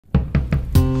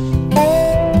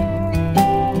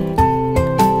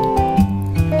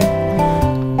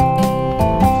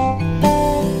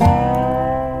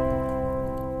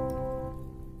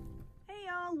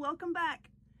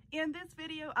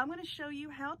to show you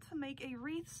how to make a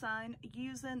wreath sign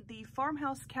using the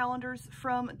Farmhouse calendars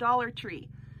from Dollar Tree.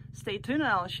 Stay tuned and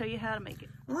I'll show you how to make it.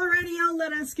 Alrighty, y'all,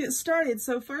 let us get started.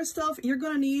 So first off, you're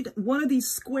going to need one of these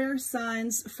square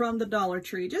signs from the Dollar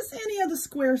Tree. Just any of the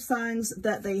square signs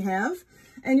that they have.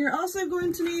 And you're also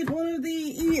going to need one of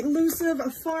the elusive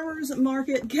farmers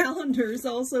market calendars,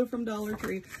 also from Dollar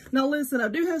Tree. Now listen, I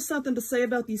do have something to say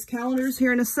about these calendars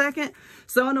here in a second.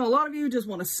 So I know a lot of you just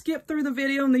want to skip through the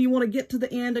video and then you want to get to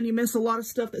the end and you miss a lot of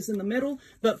stuff that's in the middle.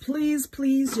 But please,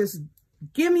 please just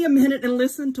give me a minute and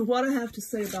listen to what I have to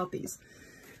say about these.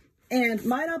 And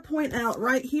might I point out,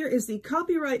 right here is the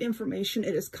copyright information.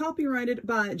 It is copyrighted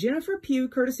by Jennifer Pugh,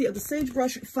 courtesy of the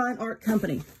Sagebrush Fine Art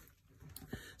Company.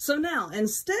 So now,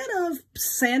 instead of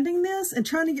sanding this and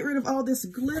trying to get rid of all this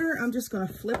glitter, I'm just going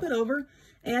to flip it over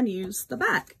and use the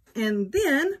back. And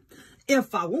then,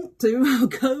 if I want to, I'll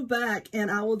go back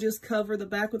and I will just cover the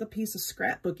back with a piece of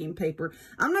scrapbooking paper.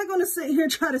 I'm not going to sit here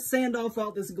and try to sand off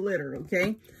all this glitter,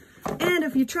 okay? And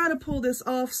if you try to pull this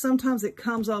off, sometimes it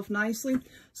comes off nicely,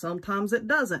 sometimes it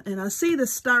doesn't. And I see the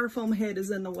styrofoam head is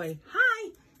in the way.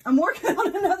 Hi! I'm working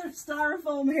on another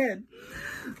styrofoam head.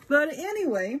 But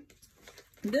anyway,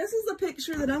 this is the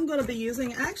picture that I'm going to be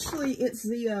using. Actually, it's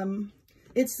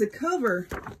the cover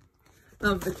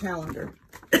of the calendar.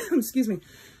 Excuse me.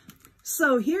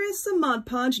 So here is some Mod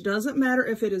Podge. Doesn't matter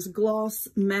if it is gloss,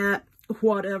 matte,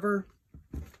 whatever.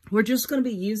 We're just going to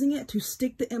be using it to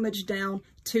stick the image down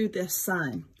to this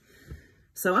sign.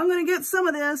 So I'm going to get some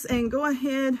of this and go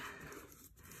ahead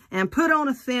and put on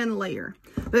a thin layer.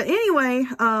 But anyway,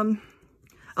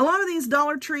 a lot of these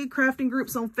Dollar Tree crafting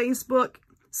groups on Facebook,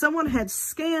 someone had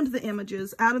scanned the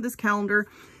images out of this calendar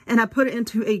and had put it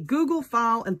into a Google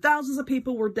file and thousands of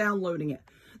people were downloading it.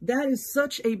 That is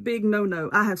such a big no-no.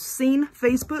 I have seen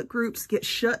Facebook groups get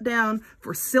shut down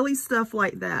for silly stuff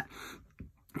like that.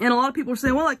 And a lot of people are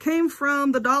saying, well, it came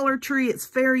from the Dollar Tree. It's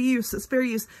fair use. It's fair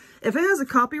use. If it has a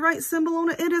copyright symbol on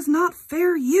it, it is not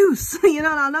fair use. You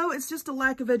know, and I know it's just a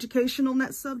lack of education on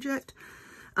that subject.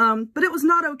 But it was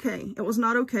not okay. It was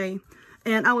not okay.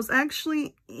 And I was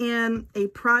actually in a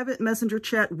private messenger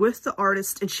chat with the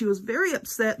artist, and she was very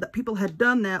upset that people had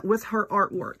done that with her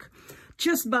artwork.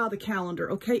 Just buy the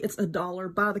calendar, okay? It's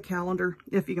 $1. Buy the calendar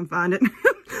if you can find it. Or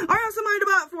have somebody to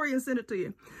buy it for you and send it to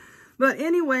you. But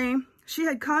anyway, she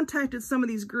had contacted some of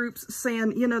these groups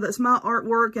saying, you know, that's my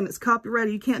artwork and it's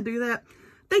copyrighted. You can't do that.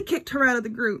 They kicked her out of the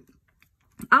group.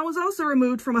 I was also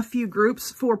removed from a few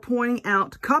groups for pointing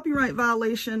out copyright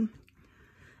violation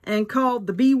and called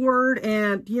the B word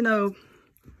and, you know,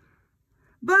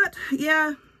 but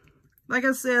yeah, like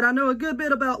I said, I know a good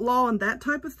bit about law and that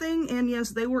type of thing. And yes,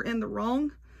 they were in the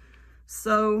wrong.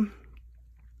 So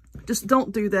just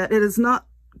don't do that. It is not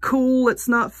cool. It's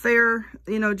not fair.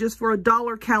 You know, just for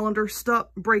 $1 calendar,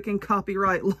 stop breaking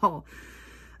copyright law.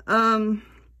 And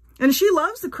she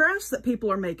loves the crafts that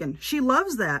people are making. She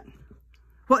loves that.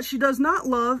 What she does not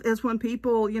love is when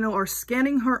people, you know, are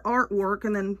scanning her artwork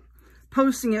and then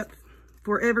posting it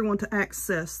for everyone to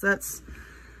access.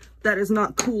 That is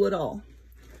not cool at all.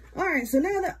 All right, so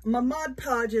now that my Mod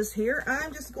Podge is here,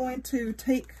 I'm just going to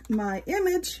take my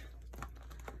image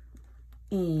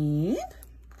and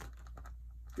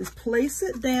just place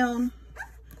it down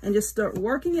and just start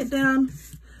working it down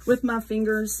with my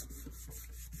fingers.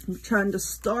 I'm trying to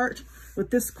start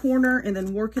with this corner and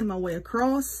then working my way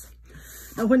across.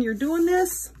 Now, when you're doing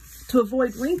this, to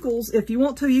avoid wrinkles, if you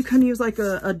want to, you can use like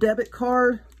a debit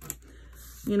card,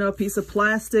 you know, a piece of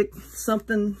plastic,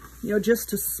 something, you know, just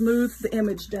to smooth the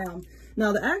image down.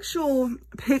 Now, the actual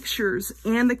pictures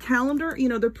and the calendar, you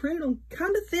know, they're printed on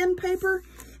kind of thin paper,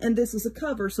 and this is a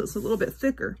cover, so it's a little bit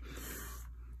thicker.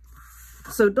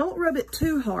 So don't rub it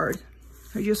too hard.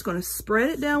 You're just going to spread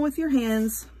it down with your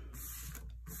hands,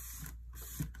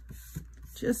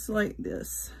 just like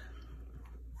this.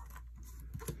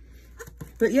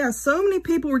 But yeah, so many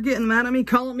people were getting mad at me,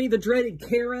 calling me the dreaded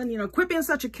Karen. You know, quit being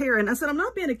such a Karen. I said, I'm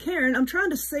not being a Karen. I'm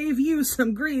trying to save you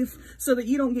some grief so that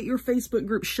you don't get your Facebook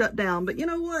group shut down. But you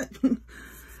know what?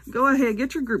 Go ahead,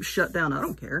 get your group shut down. I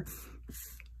don't care.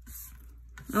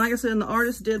 And like I said, the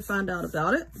artist did find out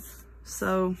about it.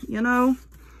 So, you know,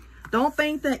 don't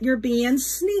think that you're being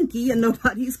sneaky and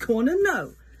nobody's going to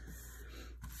know.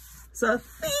 So I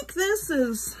think this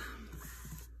is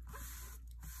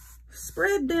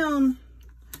spread down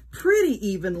pretty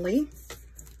evenly.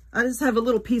 I just have a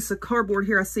little piece of cardboard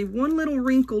here. I see one little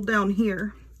wrinkle down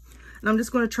here, and I'm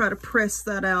just going to try to press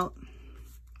that out.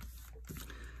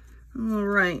 All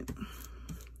right,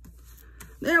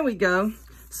 there we go.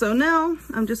 So now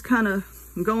I'm just kind of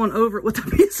going over it with a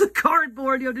piece of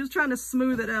cardboard, you know, just trying to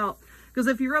smooth it out. Because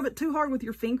if you rub it too hard with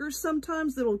your fingers,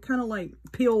 sometimes it'll kind of like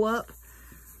peel up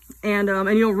and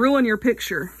you'll ruin your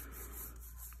picture.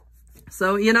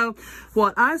 So, you know,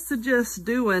 what I suggest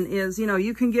doing is, you know,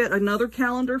 you can get another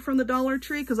calendar from the Dollar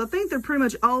Tree, because I think they're pretty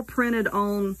much all printed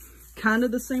on kind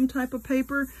of the same type of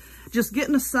paper. Just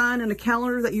getting a sign and a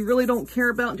calendar that you really don't care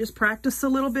about and just practice a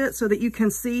little bit so that you can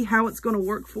see how it's going to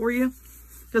work for you.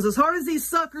 Because as hard as these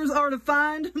suckers are to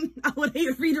find, I would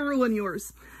hate for you to ruin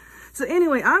yours. So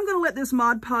anyway, I'm going to let this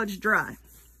Mod Podge dry.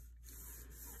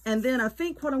 And then I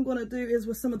think what I'm going to do is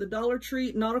with some of the Dollar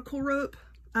Tree nautical rope,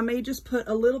 I may just put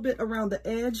a little bit around the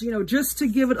edge, you know, just to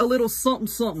give it a little something,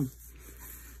 something.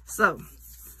 So,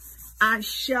 I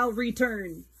shall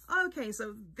return. Okay,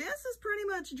 so this is pretty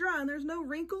much dry, and there's no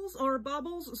wrinkles or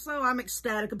bubbles, so I'm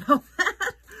ecstatic about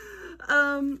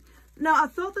that. Now, I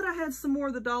thought that I had some more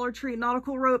of the Dollar Tree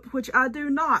nautical rope, which I do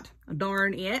not,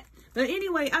 darn it. But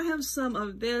anyway, I have some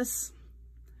of this,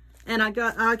 and I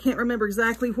can't remember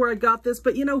exactly where I got this,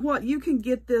 but you know what? You can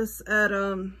get this at,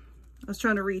 I was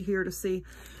trying to read here to see,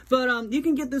 but you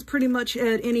can get this pretty much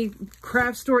at any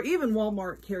craft store. Even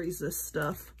Walmart carries this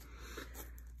stuff.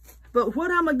 But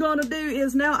what I'm going to do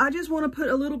is now I just want to put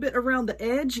a little bit around the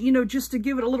edge, you know, just to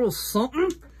give it a little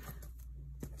something.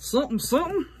 Something,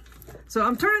 something. So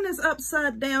I'm turning this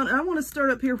upside down, and I want to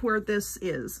start up here where this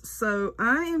is. So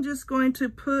I am just going to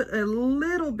put a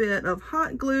little bit of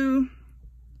hot glue.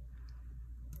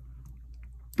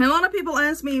 And a lot of people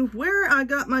ask me where I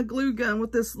got my glue gun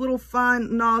with this little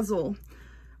fine nozzle.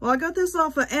 Well, I got this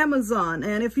off of Amazon,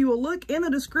 and if you will look in the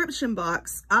description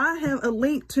box, I have a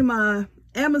link to my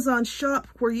Amazon shop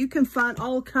where you can find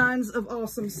all kinds of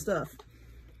awesome stuff.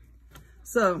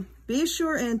 So be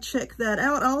sure and check that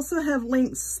out. I also have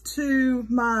links to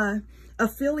my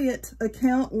affiliate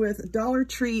account with Dollar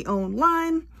Tree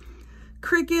Online,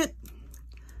 Cricut,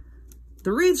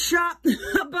 the Wreath Shop,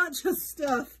 a bunch of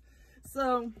stuff.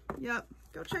 So, yeah,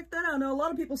 go check that out. I know a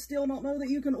lot of people still don't know that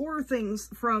you can order things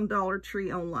from Dollar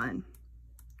Tree Online.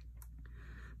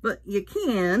 But you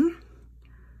can.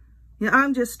 Yeah,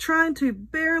 I'm just trying to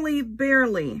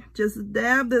barely just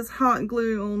dab this hot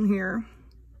glue on here.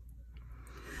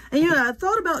 And, you know, I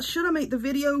thought about, should I make the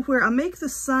video where I make the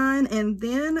sign and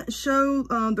then show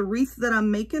the wreath that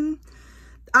I'm making?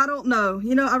 I don't know.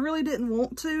 You know, I really didn't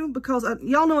want to, because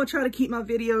y'all know I try to keep my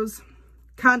videos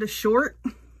kind of short.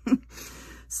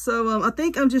 So I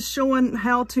think I'm just showing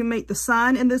how to make the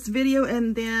sign in this video,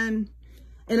 and then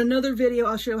in another video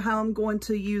I'll show how I'm going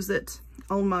to use it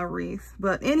on my wreath.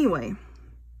 But anyway,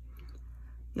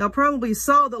 y'all probably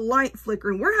saw the light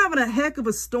flickering. We're having a heck of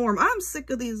a storm. I'm sick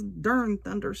of these darn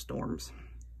thunderstorms.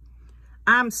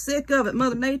 I'm sick of it.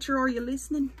 Mother Nature, are you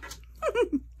listening?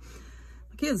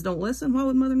 The kids don't listen. Why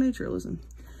would Mother Nature listen?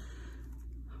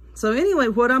 So anyway,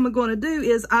 what I'm going to do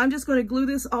is I'm just going to glue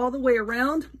this all the way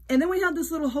around. And then we have this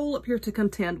little hole up here to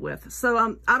contend with.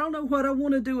 So I don't know what I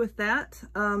want to do with that.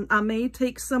 I may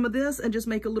take some of this and just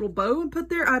make a little bow and put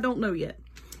there. I don't know yet.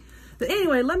 But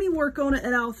anyway, let me work on it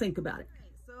and I'll think about it.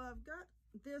 Okay, so I've got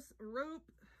this rope,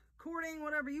 cording,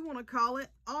 whatever you want to call it,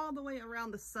 all the way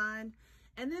around the sign.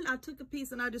 And then I took a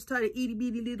piece and I just tied an itty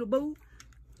bitty little bow.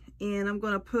 And I'm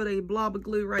going to put a blob of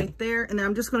glue right there. And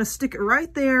I'm just going to stick it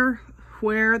right there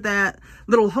where that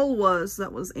little hole was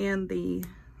that was in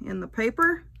the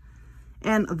paper.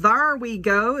 And there we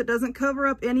go. It doesn't cover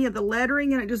up any of the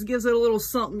lettering, and it just gives it a little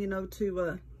something, you know,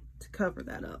 to cover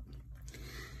that up.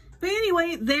 But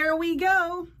anyway, there we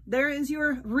go. There is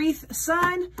your wreath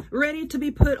sign ready to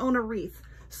be put on a wreath.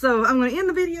 So I'm going to end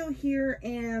the video here,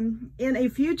 and in a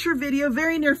future video,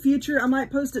 very near future, I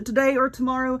might post it today or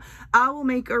tomorrow, I will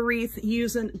make a wreath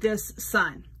using this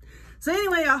sign. So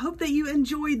anyway, I hope that you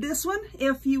enjoyed this one.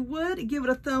 If you would, give it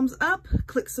a thumbs up,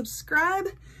 click subscribe,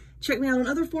 check me out on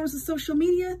other forms of social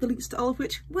media, the links to all of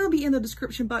which will be in the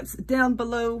description box down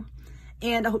below.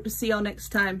 And I hope to see y'all next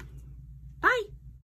time. Bye.